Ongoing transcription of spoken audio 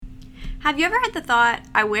Have you ever had the thought,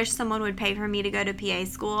 I wish someone would pay for me to go to PA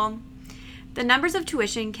school? The numbers of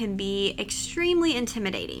tuition can be extremely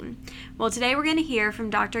intimidating. Well, today we're going to hear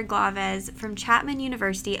from Dr. Glavaz from Chapman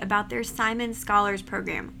University about their Simon Scholars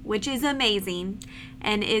Program, which is amazing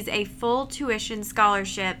and is a full tuition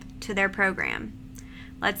scholarship to their program.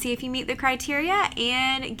 Let's see if you meet the criteria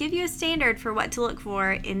and give you a standard for what to look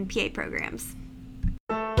for in PA programs.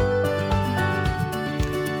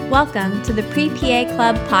 Welcome to the Pre-PA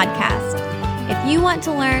Club podcast. If you want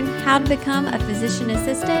to learn how to become a physician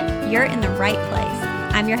assistant, you're in the right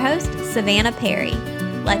place. I'm your host, Savannah Perry.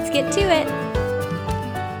 Let's get to it.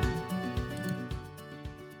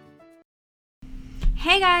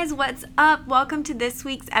 Hey guys, what's up? Welcome to this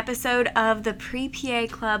week's episode of the Pre-PA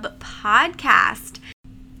Club podcast.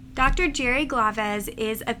 Dr. Jerry Glavaz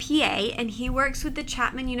is a PA and he works with the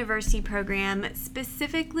Chapman University program,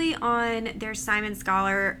 specifically on their Simon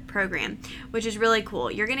Scholar program, which is really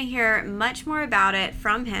cool. You're going to hear much more about it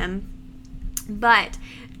from him, but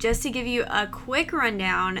just to give you a quick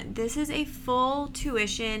rundown, this is a full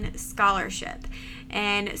tuition scholarship.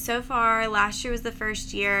 And so far, last year was the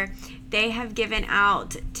first year, they have given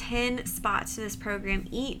out 10 spots to this program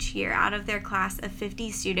each year out of their class of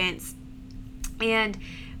 50 students. And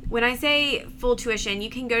when I say full tuition, you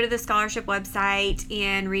can go to the scholarship website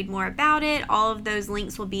and read more about it. All of those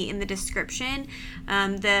links will be in the description.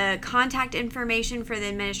 The contact information for the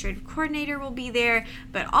administrative coordinator will be there,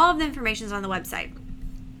 but all of the information is on the website.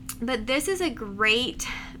 But this is a great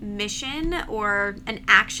mission or an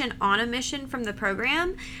action on a mission from the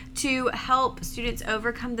program to help students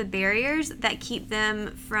overcome the barriers that keep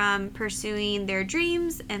them from pursuing their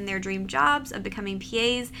dreams and their dream jobs of becoming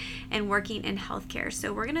PAs and working in healthcare.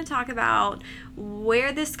 So we're going to talk about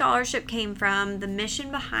where this scholarship came from, the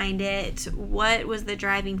mission behind it, what was the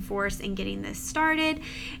driving force in getting this started,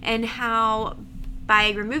 and how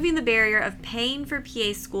by removing the barrier of paying for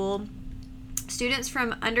PA school, students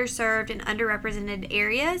from underserved and underrepresented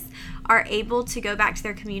areas are able to go back to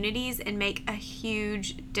their communities and make a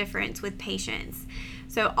huge difference with patients.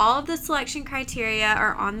 So all of the selection criteria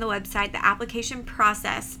are on the website, the application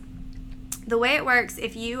process. The way it works,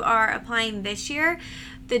 if you are applying this year,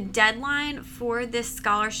 the deadline for this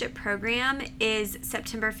scholarship program is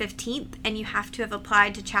September 15th, and you have to have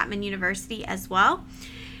applied to Chapman University as well.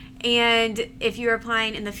 And if you're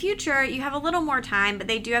applying in the future, you have a little more time, but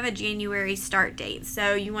they do have a January start date.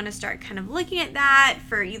 So you want to start kind of looking at that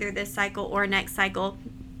for either this cycle or next cycle.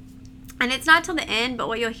 And it's not till the end, but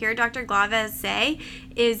what you'll hear Dr. Glavaz say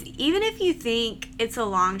is even if you think it's a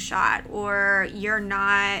long shot or you're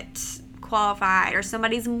not qualified or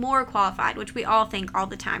somebody's more qualified, which we all think all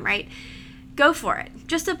the time, right? Go for it.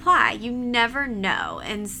 Just apply. You never know.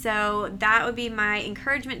 And so that would be my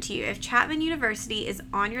encouragement to you. If Chapman University is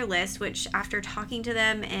on your list, which after talking to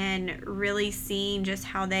them and really seeing just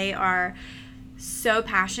how they are so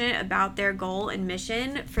passionate about their goal and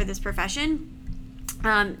mission for this profession,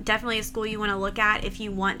 definitely a school you want to look at if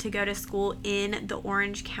you want to go to school in the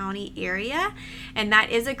Orange County area. And that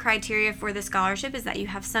is a criteria for the scholarship, is that you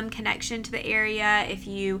have some connection to the area. If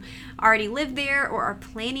you already live there or are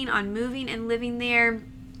planning on moving and living there,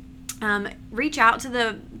 reach out to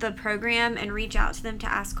the program and reach out to them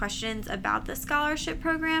to ask questions about the scholarship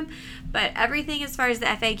program. But everything as far as the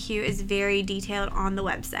FAQ is very detailed on the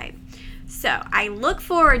website. So I look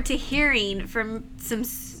forward to hearing from some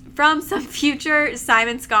future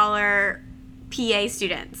Simon Scholar PA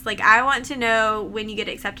students. Like, I want to know when you get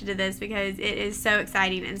accepted to this because it is so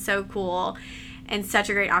exciting and so cool and such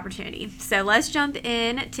a great opportunity. So let's jump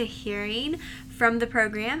in to hearing from the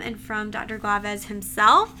program and from Dr. Glavaz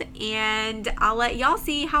himself, and I'll let y'all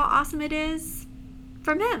see how awesome it is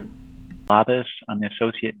from him. Glavaz, I'm the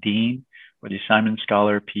Associate Dean for the Simon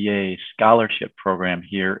Scholar PA Scholarship Program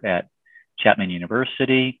here at Chapman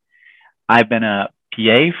University. I've been a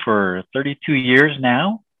PA for 32 years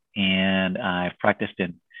now, and I've practiced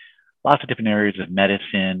in lots of different areas of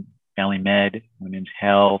medicine, family med, women's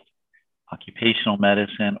health, occupational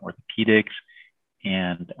medicine, orthopedics,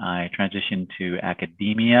 and I transitioned to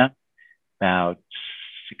academia about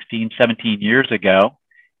 16, 17 years ago,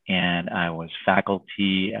 and I was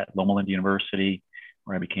faculty at Loma Linda University,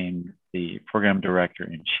 where I became the program director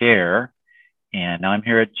and chair, and now I'm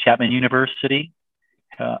here at Chapman University,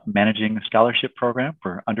 managing the scholarship program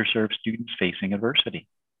for underserved students facing adversity.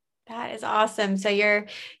 That is awesome. So you're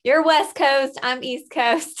West Coast, I'm East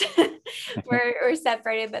Coast. we're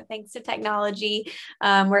separated, but thanks to technology,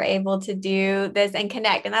 we're able to do this and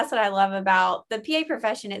connect. And that's what I love about the PA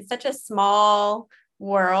profession. It's such a small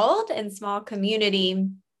world and small community.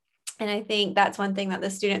 And I think that's one thing that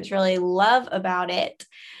the students really love about it.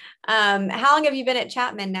 How long have you been at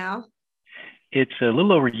Chapman now? It's a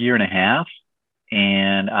little over a year and a half,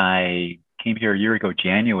 and I came here a year ago,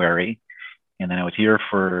 January, and then I was here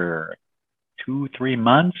for 2, 3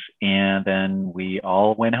 months, and then we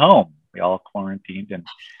all went home. We all quarantined and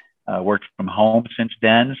worked from home since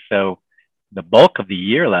then. So the bulk of the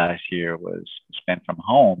year last year was spent from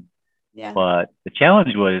home. Yeah. But the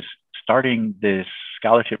challenge was starting this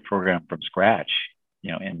scholarship program from scratch.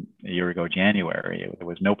 In a year ago, January, there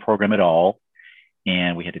was no program at all,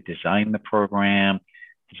 and we had to design the program,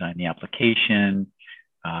 design the application,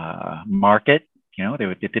 market.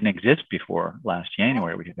 It didn't exist before last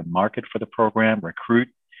January. We had to market for the program, recruit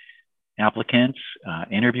applicants,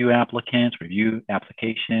 interview applicants, review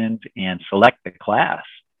applications, and select the class.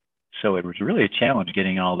 So it was really a challenge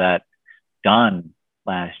getting all that done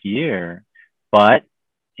last year. But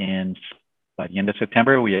by the end of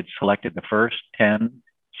September, we had selected the first 10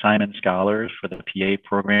 Simon Scholars for the PA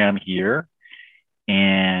program here.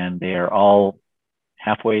 And they are all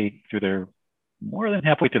more than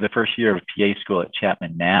halfway through the first year of PA school at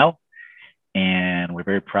Chapman now. And we're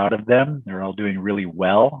very proud of them. They're all doing really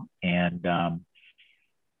well. And now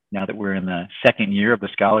that we're in the second year of the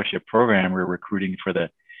scholarship program, we're recruiting for the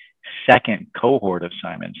second cohort of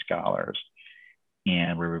Simon Scholars.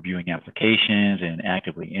 And we're reviewing applications and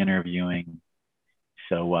actively interviewing.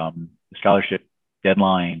 So the scholarship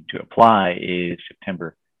deadline to apply is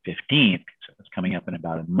September 15th. So it's coming up in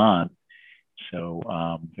about a month.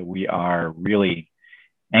 So we are really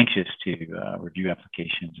anxious to review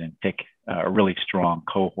applications and pick a really strong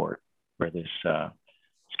cohort for this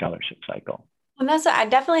scholarship cycle. And I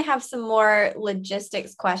definitely have some more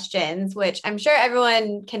logistics questions, which I'm sure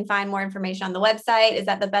everyone can find more information on the website. Is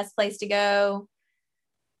that the best place to go?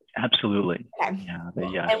 Absolutely. Okay. Yeah,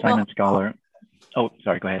 the Simon Scholar. Oh,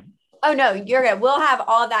 sorry, go ahead. Oh, no, you're good. We'll have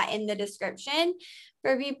all that in the description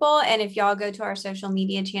for people. And if y'all go to our social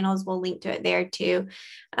media channels, we'll link to it there too,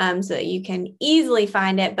 so that you can easily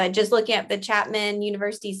find it. But just looking at the Chapman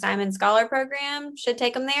University Simon Scholar Program should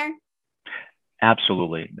take them there.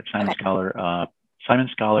 Absolutely. The Simon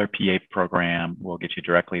Scholar PA program will get you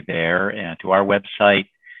directly there. And to our website,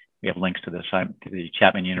 we have links to the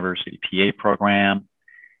Chapman University PA program,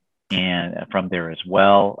 and from there as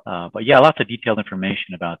well. But yeah, lots of detailed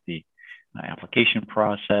information about the application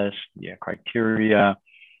process, the criteria,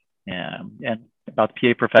 and about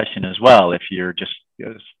the PA profession as well. If you're just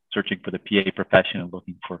searching for the PA profession and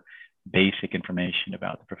looking for basic information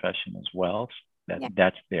about the profession as well,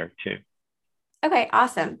 that's there too. Okay,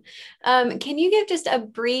 awesome. Can you give just a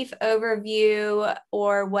brief overview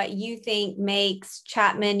or what you think makes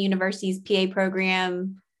Chapman University's PA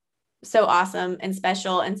program so awesome and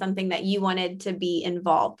special and something that you wanted to be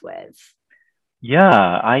involved with?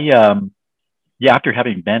 Yeah, after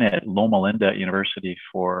having been at Loma Linda University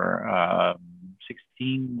for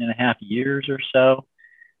 16 and a half years or so,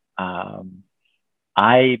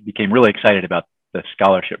 I became really excited about this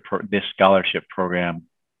scholarship program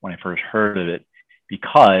when I first heard of it,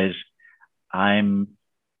 because I'm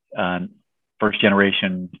a first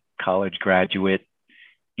generation college graduate,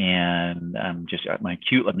 and I'm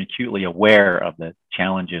acutely aware of the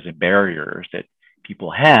challenges and barriers that people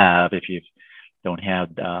have if you don't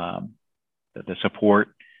have the support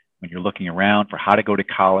when you're looking around for how to go to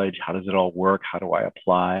college, how does it all work, how do I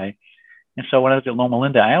apply. And so when I was at Loma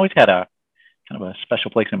Linda, I always had a kind of a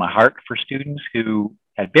special place in my heart for students who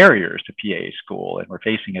had barriers to PA school and were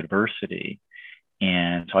facing adversity.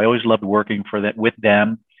 And so I always loved working with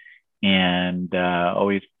them, and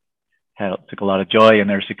always took a lot of joy in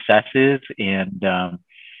their successes. And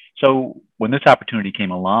so when this opportunity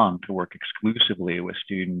came along to work exclusively with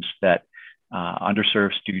students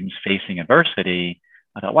underserved students facing adversity,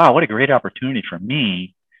 I thought, wow, what a great opportunity for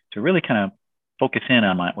me to really kind of focus in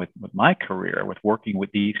on with my career, with working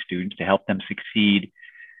with these students to help them succeed,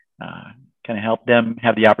 kind of help them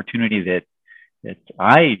have the opportunity that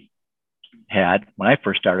I had when I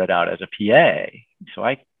first started out as a PA. So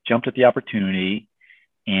I jumped at the opportunity,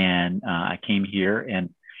 and I came here.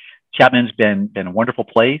 And Chapman's been a wonderful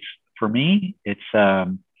place for me. It's a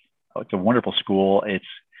wonderful school. It's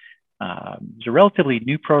a relatively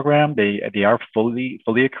new program. They are fully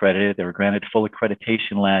accredited. They were granted full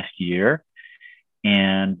accreditation last year,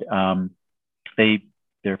 and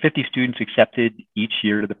there are 50 students accepted each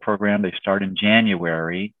year to the program. They start in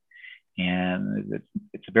January, and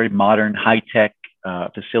it's a very modern, high-tech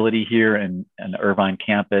facility here in the Irvine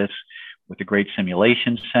campus, with a great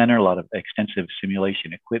simulation center, a lot of extensive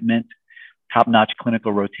simulation equipment, top-notch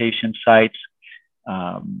clinical rotation sites,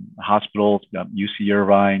 hospitals, UC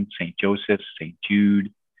Irvine, St. Joseph's, St.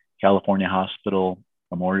 Jude, California Hospital,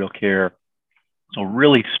 Memorial Care. So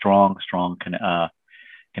really strong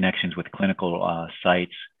connections with clinical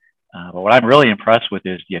sites. But what I'm really impressed with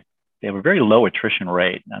is they have a very low attrition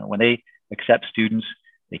rate. When they accept students,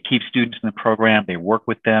 they keep students in the program, they work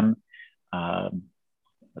with them.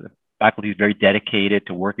 The faculty is very dedicated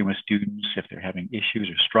to working with students if they're having issues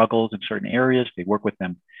or struggles in certain areas. They work with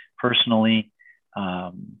them personally.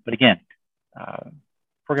 But again,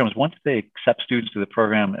 programs, once they accept students to the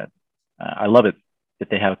program, I love it that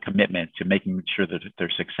they have a commitment to making sure that they're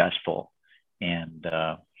successful. And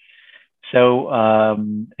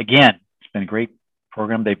again, it's been a great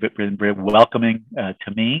program. They've been very welcoming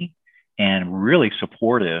to me and really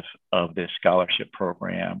supportive of this scholarship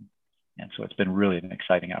program. And so it's been really an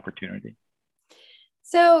exciting opportunity.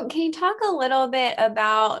 So can you talk a little bit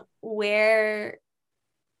about where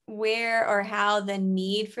or how the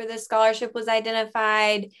need for the scholarship was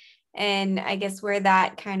identified, and I guess where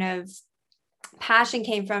that kind of passion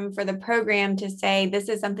came from for the program to say, this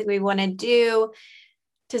is something we want to do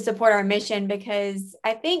to support our mission? Because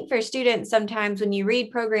I think for students, sometimes when you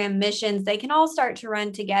read program missions, they can all start to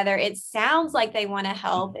run together. It sounds like they want to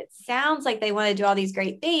help. It sounds like they want to do all these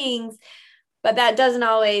great things, but that doesn't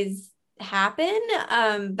always happen.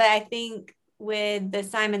 But I think with the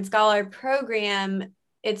Simon Scholar program,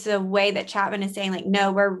 it's a way that Chapman is saying, like,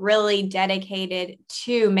 no, we're really dedicated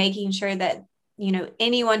to making sure that,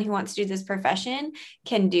 anyone who wants to do this profession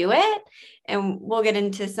can do it. And we'll get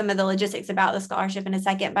into some of the logistics about the scholarship in a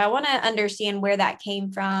second, but I want to understand where that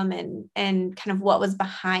came from and kind of what was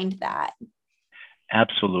behind that.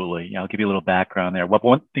 Absolutely. I'll give you a little background there. Well,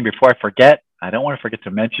 one thing before I forget, I don't want to forget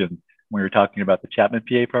to mention when we were talking about the Chapman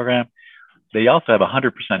PA program, they also have a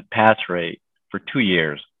 100% pass rate for 2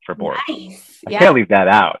 years for board. Nice. I can't leave that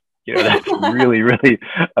out. That's really, really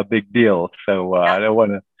a big deal. So I don't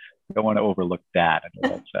want to overlook that. I know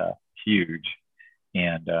that's huge.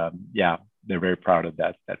 And they're very proud of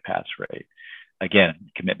that pass rate. Again,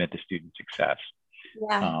 commitment to student success.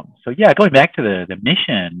 Yeah. Going back to the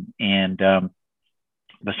mission and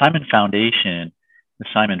the Simon Foundation, the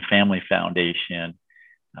Simon Family Foundation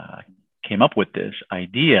came up with this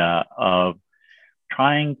idea of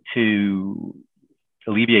trying to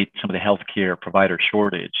alleviate some of the healthcare provider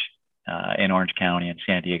shortage in Orange County and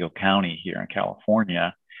San Diego County here in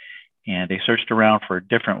California. And they searched around for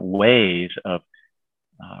different ways of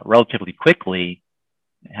relatively quickly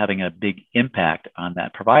having a big impact on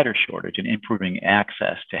that provider shortage and improving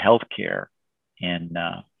access to healthcare in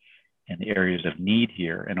the areas of need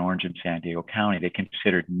here in Orange and San Diego County. They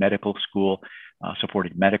considered medical school,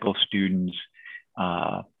 supporting medical students.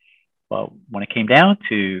 But when it came down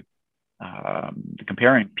to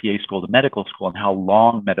comparing PA school to medical school and how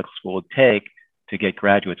long medical school would take to get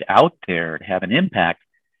graduates out there to have an impact,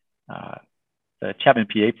 the Chapman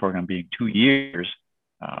PA program being 2 years,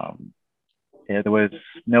 there was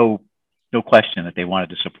no question that they wanted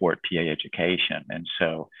to support PA education. And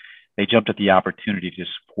so they jumped at the opportunity to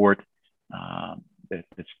support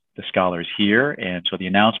the scholars here. And so the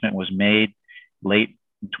announcement was made late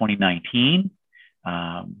in 2019.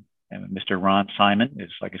 And Mr. Ron Simon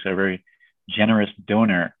is, like I said, a very generous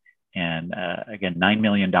donor. And again, $9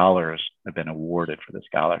 million have been awarded for the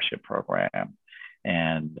scholarship program.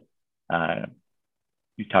 And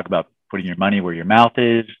you talk about putting your money where your mouth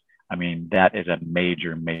is. I mean, that is a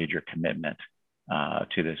major, major commitment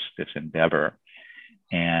to this endeavor.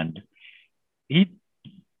 And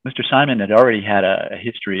Mr. Simon had already had a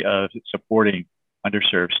history of supporting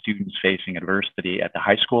underserved students facing adversity at the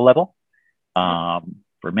high school level.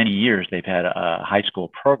 For many years, they've had a high school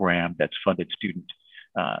program that's funded student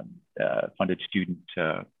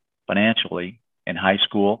financially in high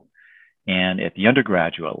school and at the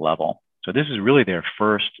undergraduate level. So this is really their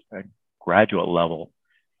first graduate level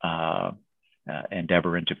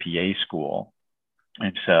endeavor into PA school.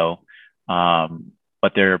 And so,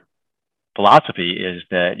 but their philosophy is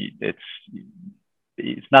that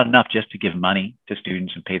it's not enough just to give money to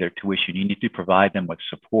students and pay their tuition. You need to provide them with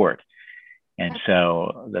support. And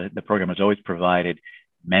so the program has always provided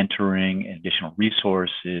mentoring, additional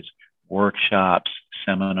resources, workshops,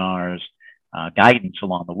 seminars, guidance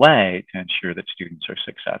along the way to ensure that students are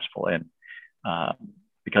successful. And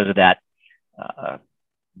because of that,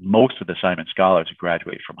 most of the Simon Scholars who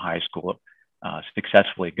graduate from high school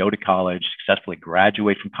successfully go to college, successfully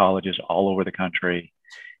graduate from colleges all over the country.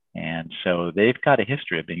 And so they've got a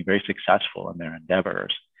history of being very successful in their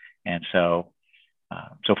endeavors. And so,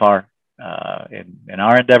 so far, in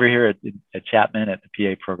our endeavor here at Chapman, at the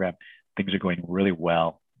PA program, things are going really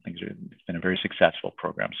well. It's been a very successful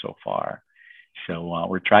program so far. So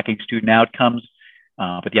we're tracking student outcomes.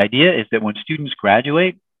 But the idea is that when students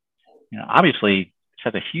graduate, obviously, it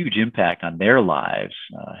has a huge impact on their lives.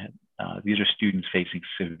 These are students facing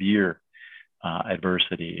severe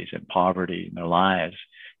adversities and poverty in their lives.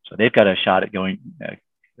 So they've got a shot at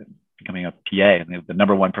becoming a PA, and the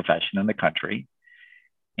number one profession in the country,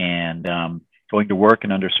 and going to work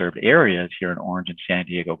in underserved areas here in Orange and San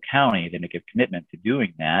Diego County. They make a commitment to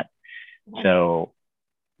doing that. So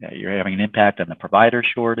you're having an impact on the provider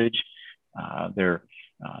shortage. The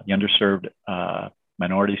underserved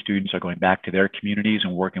minority students are going back to their communities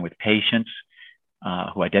and working with patients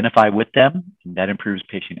who identify with them, and that improves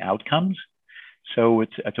patient outcomes. So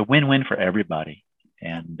it's a win-win for everybody.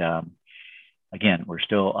 And again, we're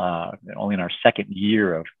still only in our second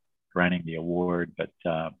year of granting the award, but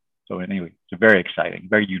so anyway, it's a very exciting,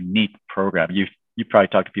 very unique program. You probably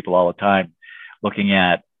talk to people all the time looking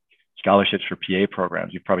at scholarships for PA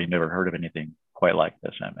programs. You've probably never heard of anything quite like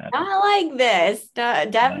this, I imagine. Not like this.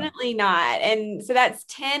 Definitely not. And so that's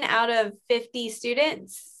 10 out of 50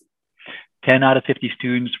 students. 10 out of 50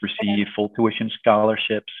 students receive full tuition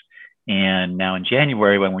scholarships. And now in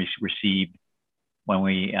January, when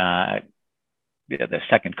the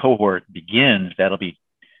second cohort begins, that'll be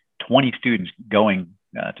 20 students going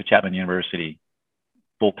to Chapman University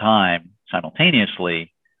full time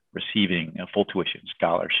simultaneously, receiving full tuition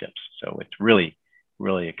scholarships. So it's really,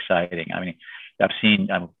 really exciting. I mean,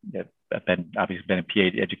 I've obviously been in PA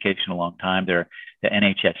education a long time. There are the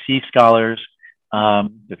NHSC scholars that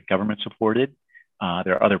the government supported.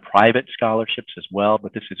 There are other private scholarships as well,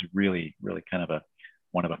 but this is really, really kind of a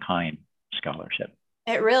one-of-a-kind scholarship.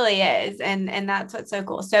 It really is. And that's what's so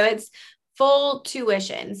cool. So it's full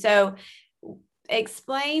tuition. So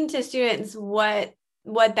explain to students what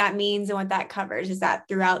that means and what that covers. Is that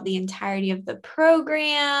throughout the entirety of the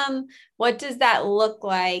program? What does that look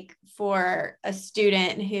like for a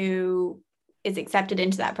student who is accepted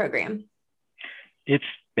into that program? It's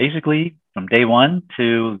basically from day one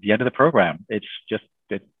to the end of the program. It's just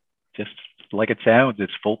like it sounds.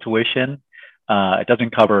 It's full tuition. It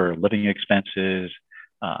doesn't cover living expenses,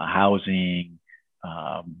 housing,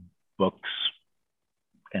 books,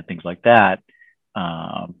 and things like that.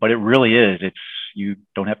 But it really is. You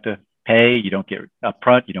don't have to pay. You don't get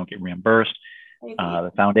upfront. You don't get reimbursed.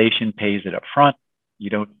 The foundation pays it up front. You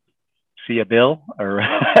don't see a bill or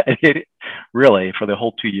really for the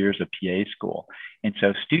whole 2 years of PA school. And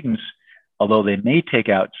so students, although they may take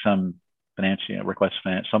out some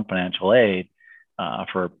some financial aid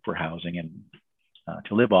for housing and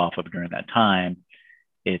to live off of during that time,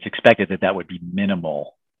 it's expected that would be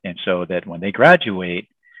minimal. And so that when they graduate,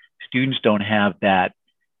 students don't have that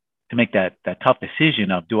to make that tough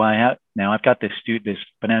decision of, I've got this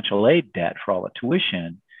financial aid debt for all the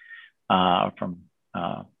tuition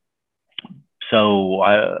so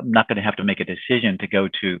I'm not going to have to make a decision to go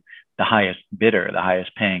to the highest bidder, the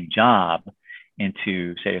highest paying job,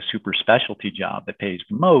 into say a super specialty job that pays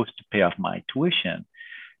the most to pay off my tuition.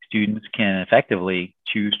 Students can effectively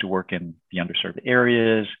choose to work in the underserved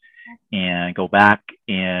areas and go back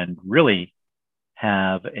and really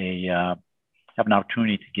have an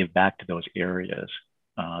opportunity to give back to those areas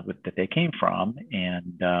that they came from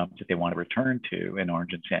and that they want to return to in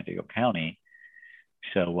Orange and San Diego County.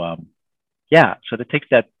 So so that takes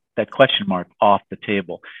that question mark off the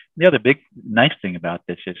table. The other big nice thing about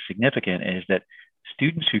this is significant is that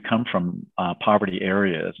students who come from poverty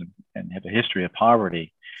areas and have a history of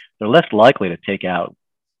poverty, they're less likely to take out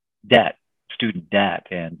student debt,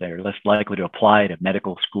 and they're less likely to apply to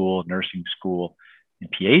medical school, nursing school,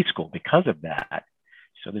 and PA school because of that.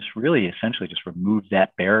 So this really essentially just removes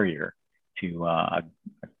that barrier to a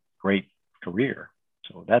great career.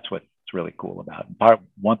 So that's what's really cool about it.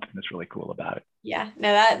 One thing that's really cool about it. Yeah,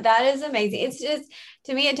 no, that is amazing. It's just,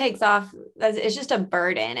 to me, it takes off. It's just a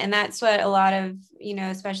burden. And that's what a lot of,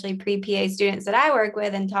 especially pre-PA students that I work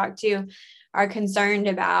with and talk to are concerned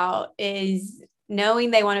about, is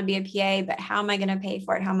knowing they want to be a PA, but how am I going to pay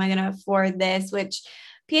for it? How am I going to afford this? Which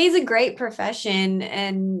PA is a great profession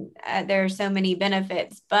and there are so many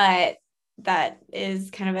benefits, but that is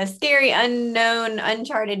kind of a scary, unknown,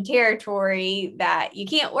 uncharted territory that you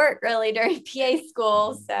can't work really during PA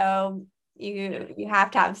school. So you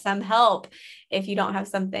have to have some help if you don't have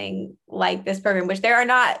something like this program, which there are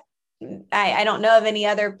not. I don't know of any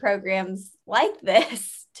other programs like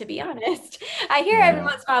this, to be honest. I hear every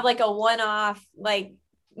once in a while like a one-off,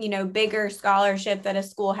 bigger scholarship that a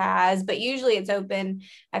school has, but usually it's open,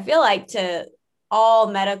 I feel like, to all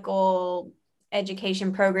medical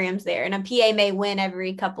education programs there. And a PA may win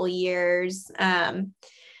every couple years.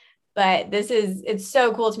 But it's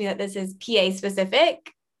so cool to me that this is PA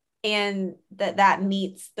specific and that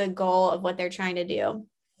meets the goal of what they're trying to do.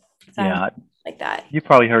 So. Yeah, like that. You've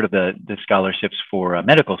probably heard of the scholarships for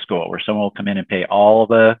medical school, where someone will come in and pay all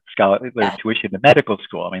their tuition to medical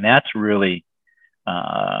school. I mean, that's really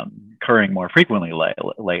occurring more frequently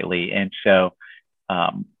lately. And so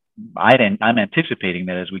um, I'm anticipating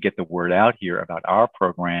that as we get the word out here about our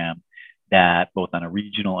program, that both on a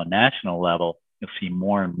regional and national level, you'll see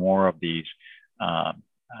more and more of these uh,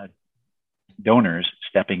 uh, donors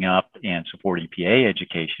stepping up and supporting PA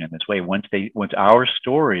education in this way. Once our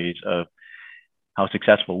stories of how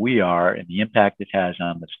successful we are and the impact it has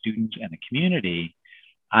on the students and the community,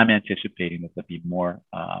 I'm anticipating that there'll be more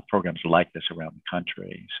programs like this around the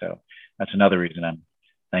country. So that's another reason I'm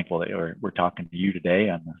thankful that we're talking to you today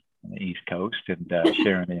on the East Coast and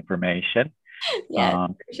sharing the information. Yeah,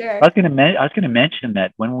 for sure. I was going to mention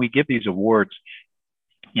that when we give these awards,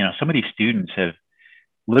 some of these students have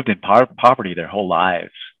lived in poverty their whole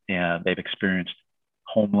lives, and they've experienced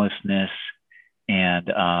homelessness, and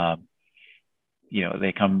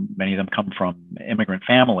many of them come from immigrant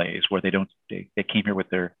families where they came here with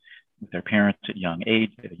their parents at a young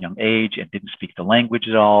age and didn't speak the language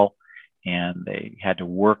at all, and they had to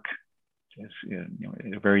work at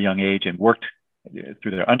a very young age and worked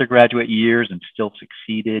through their undergraduate years and still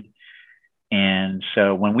succeeded. And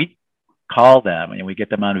so when we call them and we get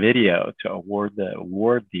them on video to award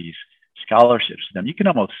these scholarships to them, you can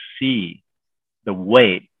almost see the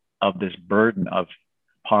weight of this burden of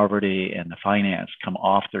poverty and the finance come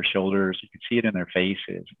off their shoulders. You can see it in their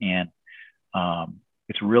faces. And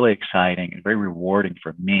it's really exciting and very rewarding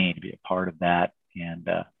for me to be a part of that, and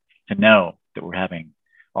to know that we're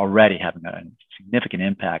already having a significant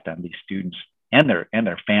impact on these students and their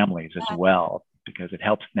families as well, because it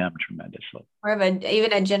helps them tremendously. More of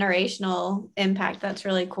even a generational impact. That's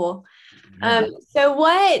really cool. So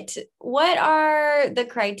what are the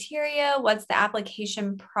criteria? What's the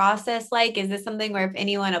application process like? Is this something where if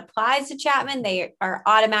anyone applies to Chapman, they are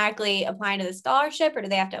automatically applying to the scholarship, or do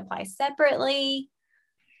they have to apply separately?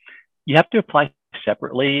 You have to apply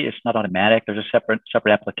separately. It's not automatic. There's a separate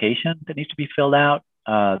application that needs to be filled out.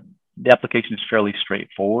 The application is fairly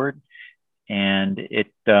straightforward, and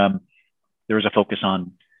there is a focus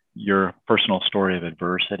on your personal story of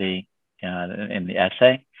adversity in the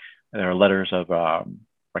essay. There are letters of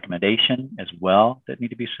recommendation as well that need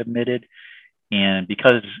to be submitted. And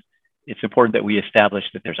because it's important that we establish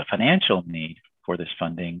that there's a financial need for this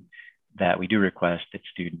funding, that we do request that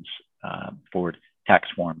students forward tax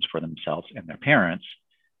forms for themselves and their parents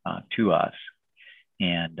to us.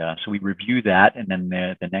 And so we review that, and then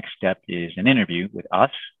the next step is an interview with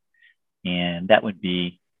us. And that would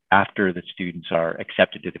be after the students are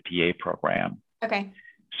accepted to the PA program. Okay.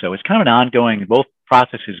 So it's kind of an ongoing, both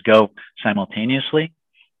processes go simultaneously.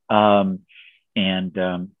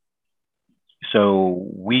 So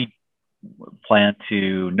we plan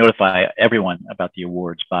to notify everyone about the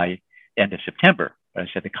awards by end of September. I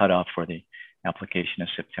said the cutoff for the application is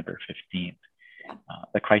September 15th. Yeah.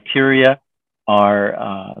 The criteria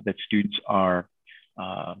are that students are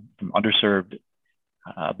from underserved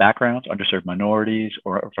backgrounds, underserved minorities,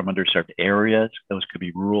 or from underserved areas. Those could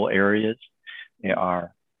be rural areas. They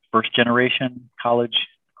are first-generation college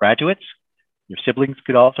graduates. Your siblings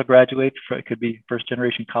could also graduate. It could be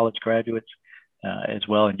first-generation college graduates as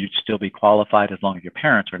well, and you'd still be qualified as long as your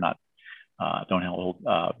parents are not don't hold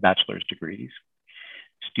bachelor's degrees.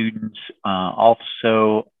 Students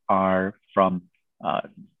also are from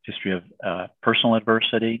history of personal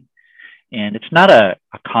adversity. And it's not a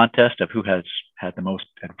contest of who has had the most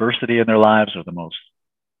adversity in their lives or the most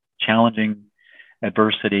challenging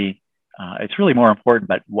adversity. It's really more important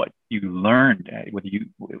about what you learned,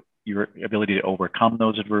 your ability to overcome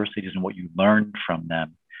those adversities and what you learned from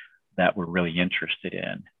them that we're really interested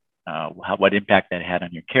in. What impact that had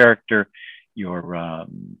on your character, your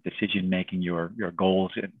decision-making, your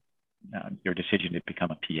goals, and your decision to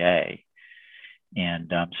become a PA.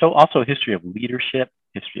 And so also a history of leadership,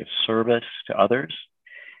 history of service to others,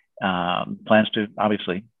 plans to,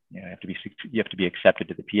 obviously, you have to be accepted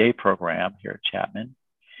to the PA program here at Chapman,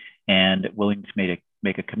 and willing to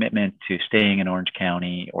make a commitment to staying in Orange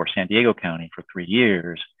County or San Diego County for 3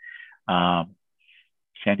 years.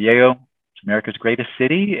 San Diego, it's America's greatest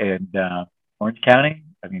city, and Orange County,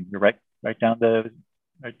 I mean, you're right down the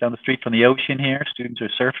street from the ocean here. Students are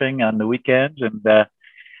surfing on the weekends, and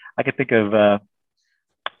I could think of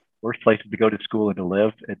worst places to go to school and to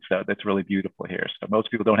live. That's really beautiful here. So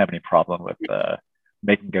most people don't have any problem with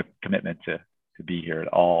making a commitment to be here at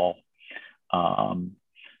all.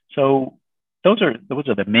 So those are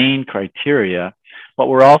the main criteria. But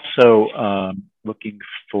we're also looking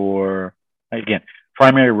for, again,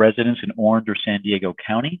 primary residence in Orange or San Diego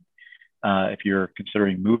County. If you're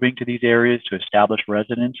considering moving to these areas to establish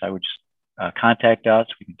residence, I would just contact us.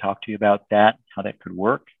 We can talk to you about that, how that could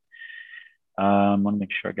work. I want to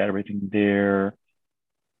make sure I got everything there.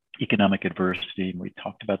 Economic adversity, we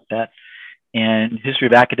talked about that. And history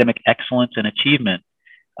of academic excellence and achievement.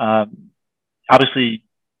 Obviously,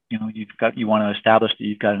 you want to establish that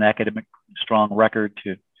you've got an academic strong record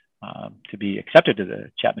to be accepted to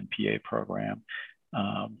the Chapman PA program.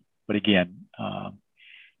 But again,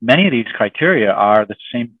 many of these criteria are the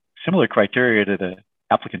similar criteria to the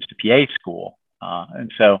applicants to PA school.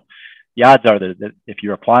 And so the odds are that if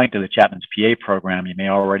you're applying to the Chapman's PA program, you may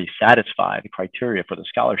already satisfy the criteria for the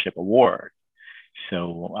scholarship award.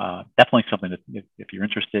 So definitely something that if you're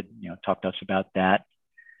interested, talk to us about that.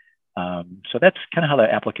 So that's kind of how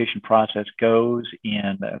the application process goes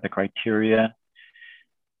and the criteria.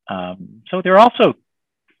 So there are also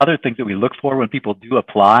other things that we look for when people do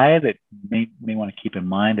apply that may want to keep in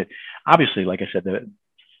mind. That obviously, like I said,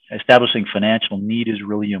 establishing financial need is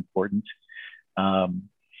really important.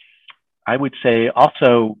 I would say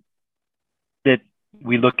also that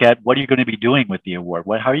we look at what are you going to be doing with the award?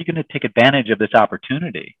 How are you going to take advantage of this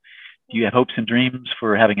opportunity? Do you have hopes and dreams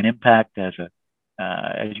for having an impact after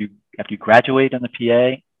you graduate on the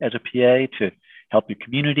PA as a PA to help your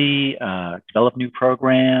community, develop new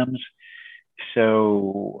programs?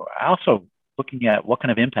 So also looking at what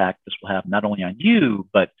kind of impact this will have not only on you,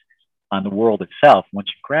 but on the world itself once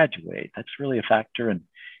you graduate. That's really a factor in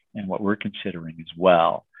what we're considering as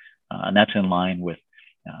well. And that's in line with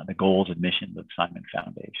the goals and mission of the Simon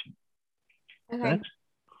Foundation. Okay,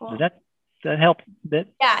 cool. Does that help a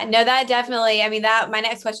bit? Yeah, no, that definitely, I mean, my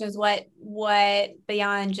next question is what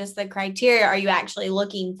beyond just the criteria are you actually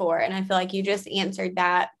looking for? And I feel like you just answered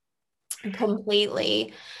that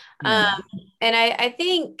completely. Yeah. And I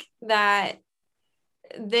think that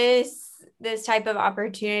this type of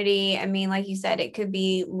opportunity, I mean, like you said, it could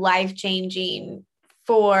be life-changing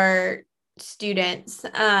for students.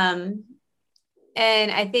 And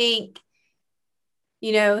I think,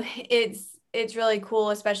 it's really cool,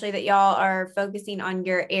 especially that y'all are focusing on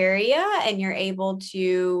your area and you're able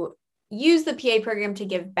to use the PA program to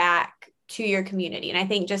give back to your community. And I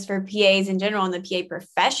think just for PAs in general and the PA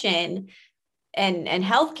profession and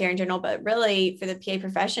healthcare in general, but really for the PA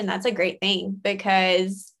profession, that's a great thing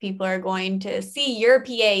because people are going to see your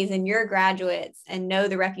PAs and your graduates and know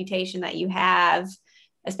the reputation that you have,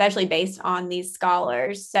 especially based on these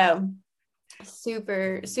scholars. So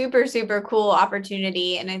super, super, super cool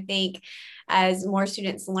opportunity. And I think as more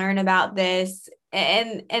students learn about this,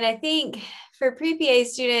 and I think for pre-PA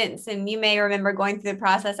students, and you may remember going through the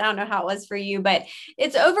process, I don't know how it was for you, but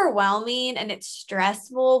it's overwhelming and it's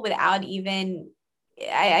stressful without even,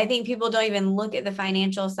 I think people don't even look at the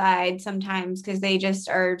financial side sometimes because they just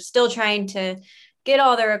are still trying to get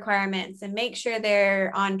all their requirements and make sure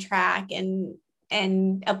they're on track and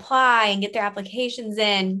apply and get their applications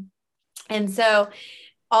in. And so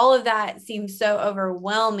all of that seems so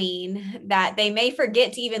overwhelming that they may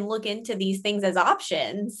forget to even look into these things as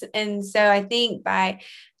options. And so I think by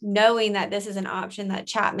knowing that this is an option that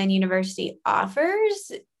Chapman University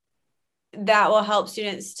offers, that will help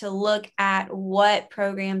students to look at what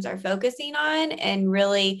programs are focusing on and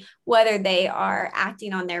really whether they are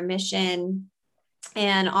acting on their mission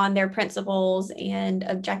and on their principles and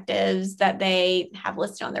objectives that they have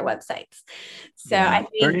listed on their websites. So yeah, I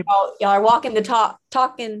think y'all are walking the talk,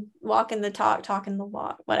 talking the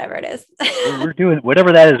walk, whatever it is. We're doing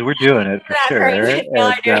whatever that is. We're doing it for sure.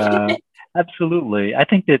 And, absolutely. I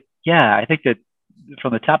think that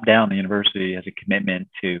from the top down, the university has a commitment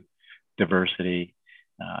to diversity,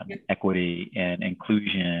 equity, and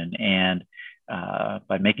inclusion. And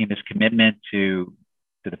by making this commitment to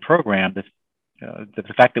the program, the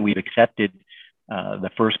fact that we've accepted the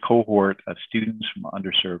first cohort of students from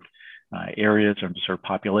underserved areas, underserved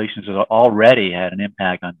populations, has already had an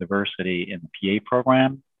impact on diversity in the PA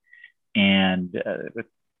program. And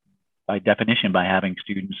by definition, by having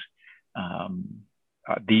students,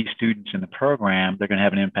 these students in the program, they're going to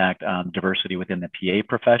have an impact on diversity within the PA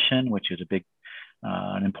profession, which is a big,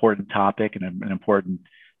 an important topic and an important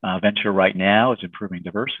venture right now is improving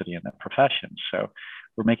diversity in the profession. So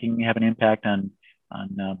we're have an impact on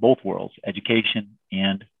both worlds, education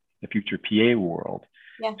and the future PA world.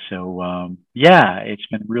 Yeah. So it's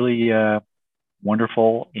been really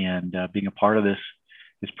wonderful and being a part of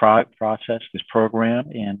this process, this program.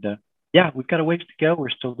 And we've got a ways to go. We're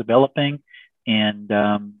still developing and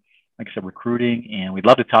like I said, recruiting. And we'd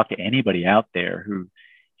love to talk to anybody out there who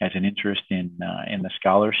has an interest in the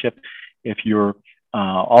scholarship. If you're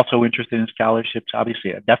also interested in scholarships,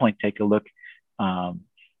 obviously, definitely take a look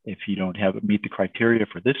if you don't meet the criteria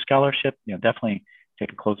for this scholarship, definitely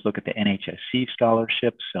take a close look at the NHSC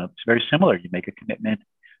scholarships. It's very similar. You make a commitment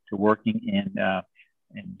to working in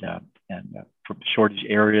for shortage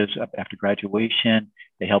areas after graduation.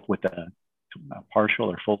 They help with a partial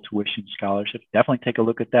or full tuition scholarships. Definitely take a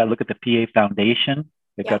look at that. Look at the PA Foundation.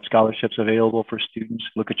 They've got scholarships available for students.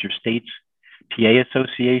 Look at your state's PA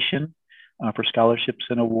Association for scholarships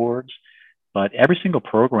and awards. But every single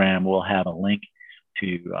program will have a link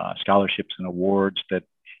to scholarships and awards that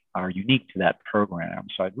are unique to that program.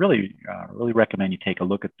 So I'd really recommend you take a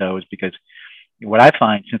look at those, because what I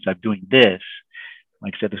find since I'm doing this,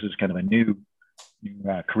 like I said, this is kind of a new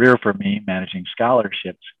career for me, managing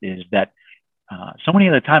scholarships, is that so many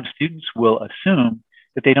of the times students will assume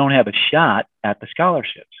that they don't have a shot at the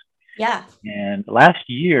scholarships. Yeah. And last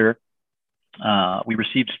year, we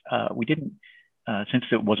received, we didn't, since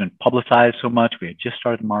it wasn't publicized so much, we had just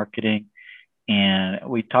started marketing, and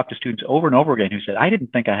we talked to students over and over again who said, I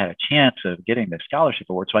didn't think I had a chance of getting the scholarship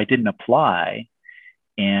award, so I didn't apply.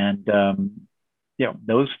 And,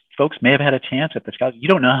 those folks may have had a chance at the scholarship. You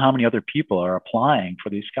don't know how many other people are applying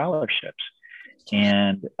for these scholarships.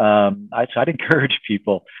 And I'd encourage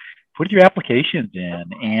people, put your applications in,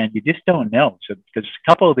 and you just don't know. So because a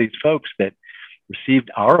couple of these folks that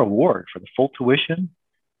received our award for the full tuition,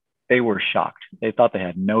 they were shocked. They thought they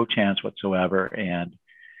had no chance whatsoever. And,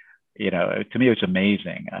 to me, it was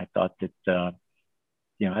amazing. I thought that,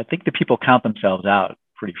 I think that people count themselves out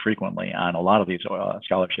pretty frequently on a lot of these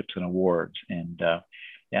scholarships and awards. And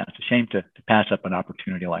it's a shame to pass up an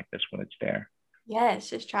opportunity like this when it's there. Yes,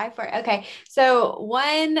 just try for it. Okay. So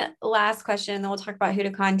one last question, and then we'll talk about who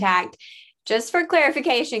to contact. Just for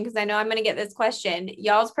clarification, because I know I'm going to get this question.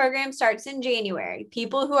 Y'all's program starts in January.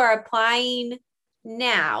 People who are applying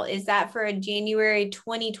now, is that for a January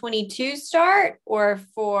 2022 start or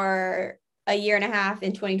for a year and a half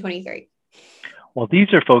in 2023? Well,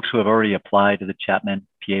 these are folks who have already applied to the Chapman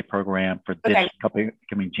PA program for this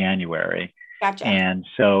coming January. Gotcha. And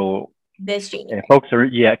so this January. Folks are,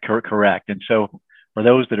 correct. And so for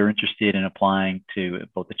those that are interested in applying to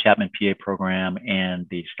both the Chapman PA program and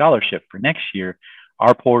the scholarship for next year,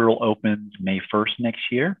 our portal opens May 1st next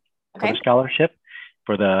year for the scholarship.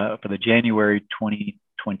 For the January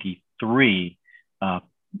 2023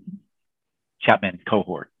 Chapman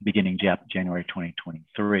cohort, beginning January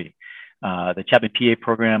 2023. The Chapman PA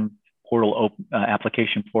program portal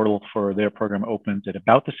application portal for their program opens at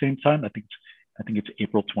about the same time. I think it's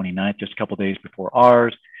April 29th, just a couple of days before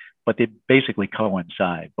ours, but they basically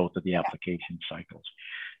coincide, both of the application cycles.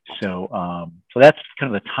 So that's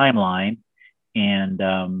kind of the timeline.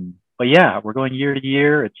 And but yeah, we're going year to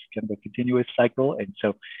year. It's kind of a continuous cycle, and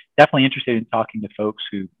so definitely interested in talking to folks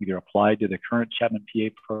who either applied to the current Chapman PA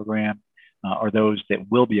program or those that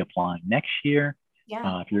will be applying next year.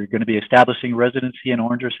 Yeah. If you're going to be establishing residency in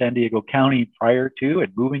Orange or San Diego County prior to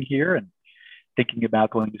and moving here and thinking about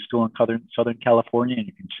going to school in Southern California and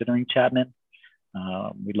you're considering Chapman,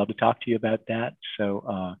 we'd love to talk to you about that.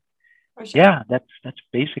 So yeah, that's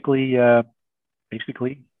basically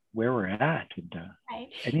where we're at. And,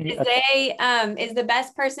 is the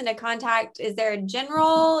best person to contact? Is there a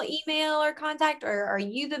general email or contact, or are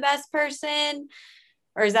you the best person?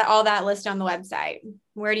 Or is that all that listed on the website?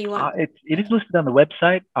 Where do you want? It is listed on the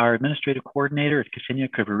website. Our administrative coordinator is Ksenia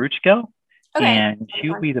Krivoruchko, and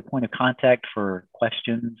she'll be the point of contact for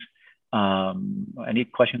questions, any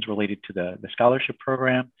questions related to the scholarship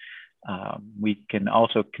program. We can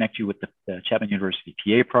also connect you with the Chapman University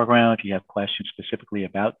PA program if you have questions specifically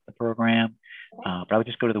about the program. But I would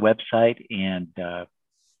just go to the website and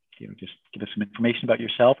just give us some information about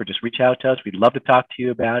yourself, or just reach out to us. We'd love to talk to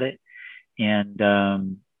you about it and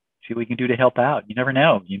see what we can do to help out. You never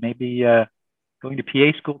know. You may be going to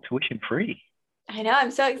PA school tuition free. I know.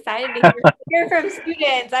 I'm so excited to hear from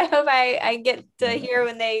students. I hope I get to hear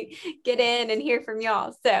when they get in and hear from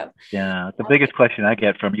y'all. So yeah, the biggest question I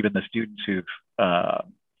get from even the students who've,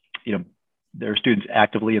 there are students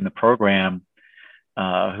actively in the program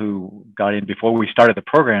who got in before we started the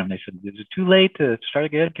program. They said, is it too late to start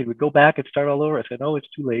again? Can we go back and start all over? I said, no, it's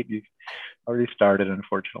too late. You've already started,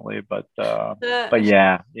 unfortunately. But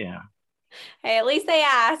yeah. Hey, at least they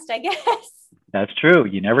asked, I guess. That's true.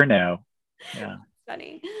 You never know. Yeah.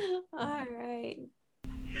 Funny. All right.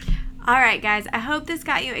 All right, guys, I hope this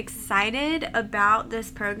got you excited about this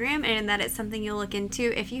program and that it's something you'll look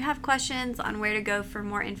into. If you have questions on where to go for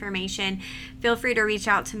more information, feel free to reach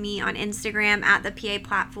out to me on Instagram at the PA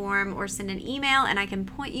platform or send an email and I can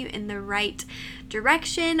point you in the right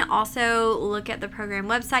direction. Also, look at the program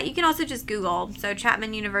website. You can also just Google, so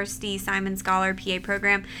Chapman University Simon Scholar PA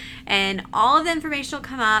program, and all of the information will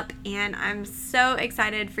come up. And I'm so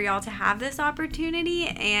excited for y'all to have this opportunity,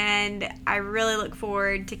 and I really look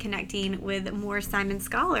forward to connecting with more Simon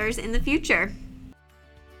Scholars in the future.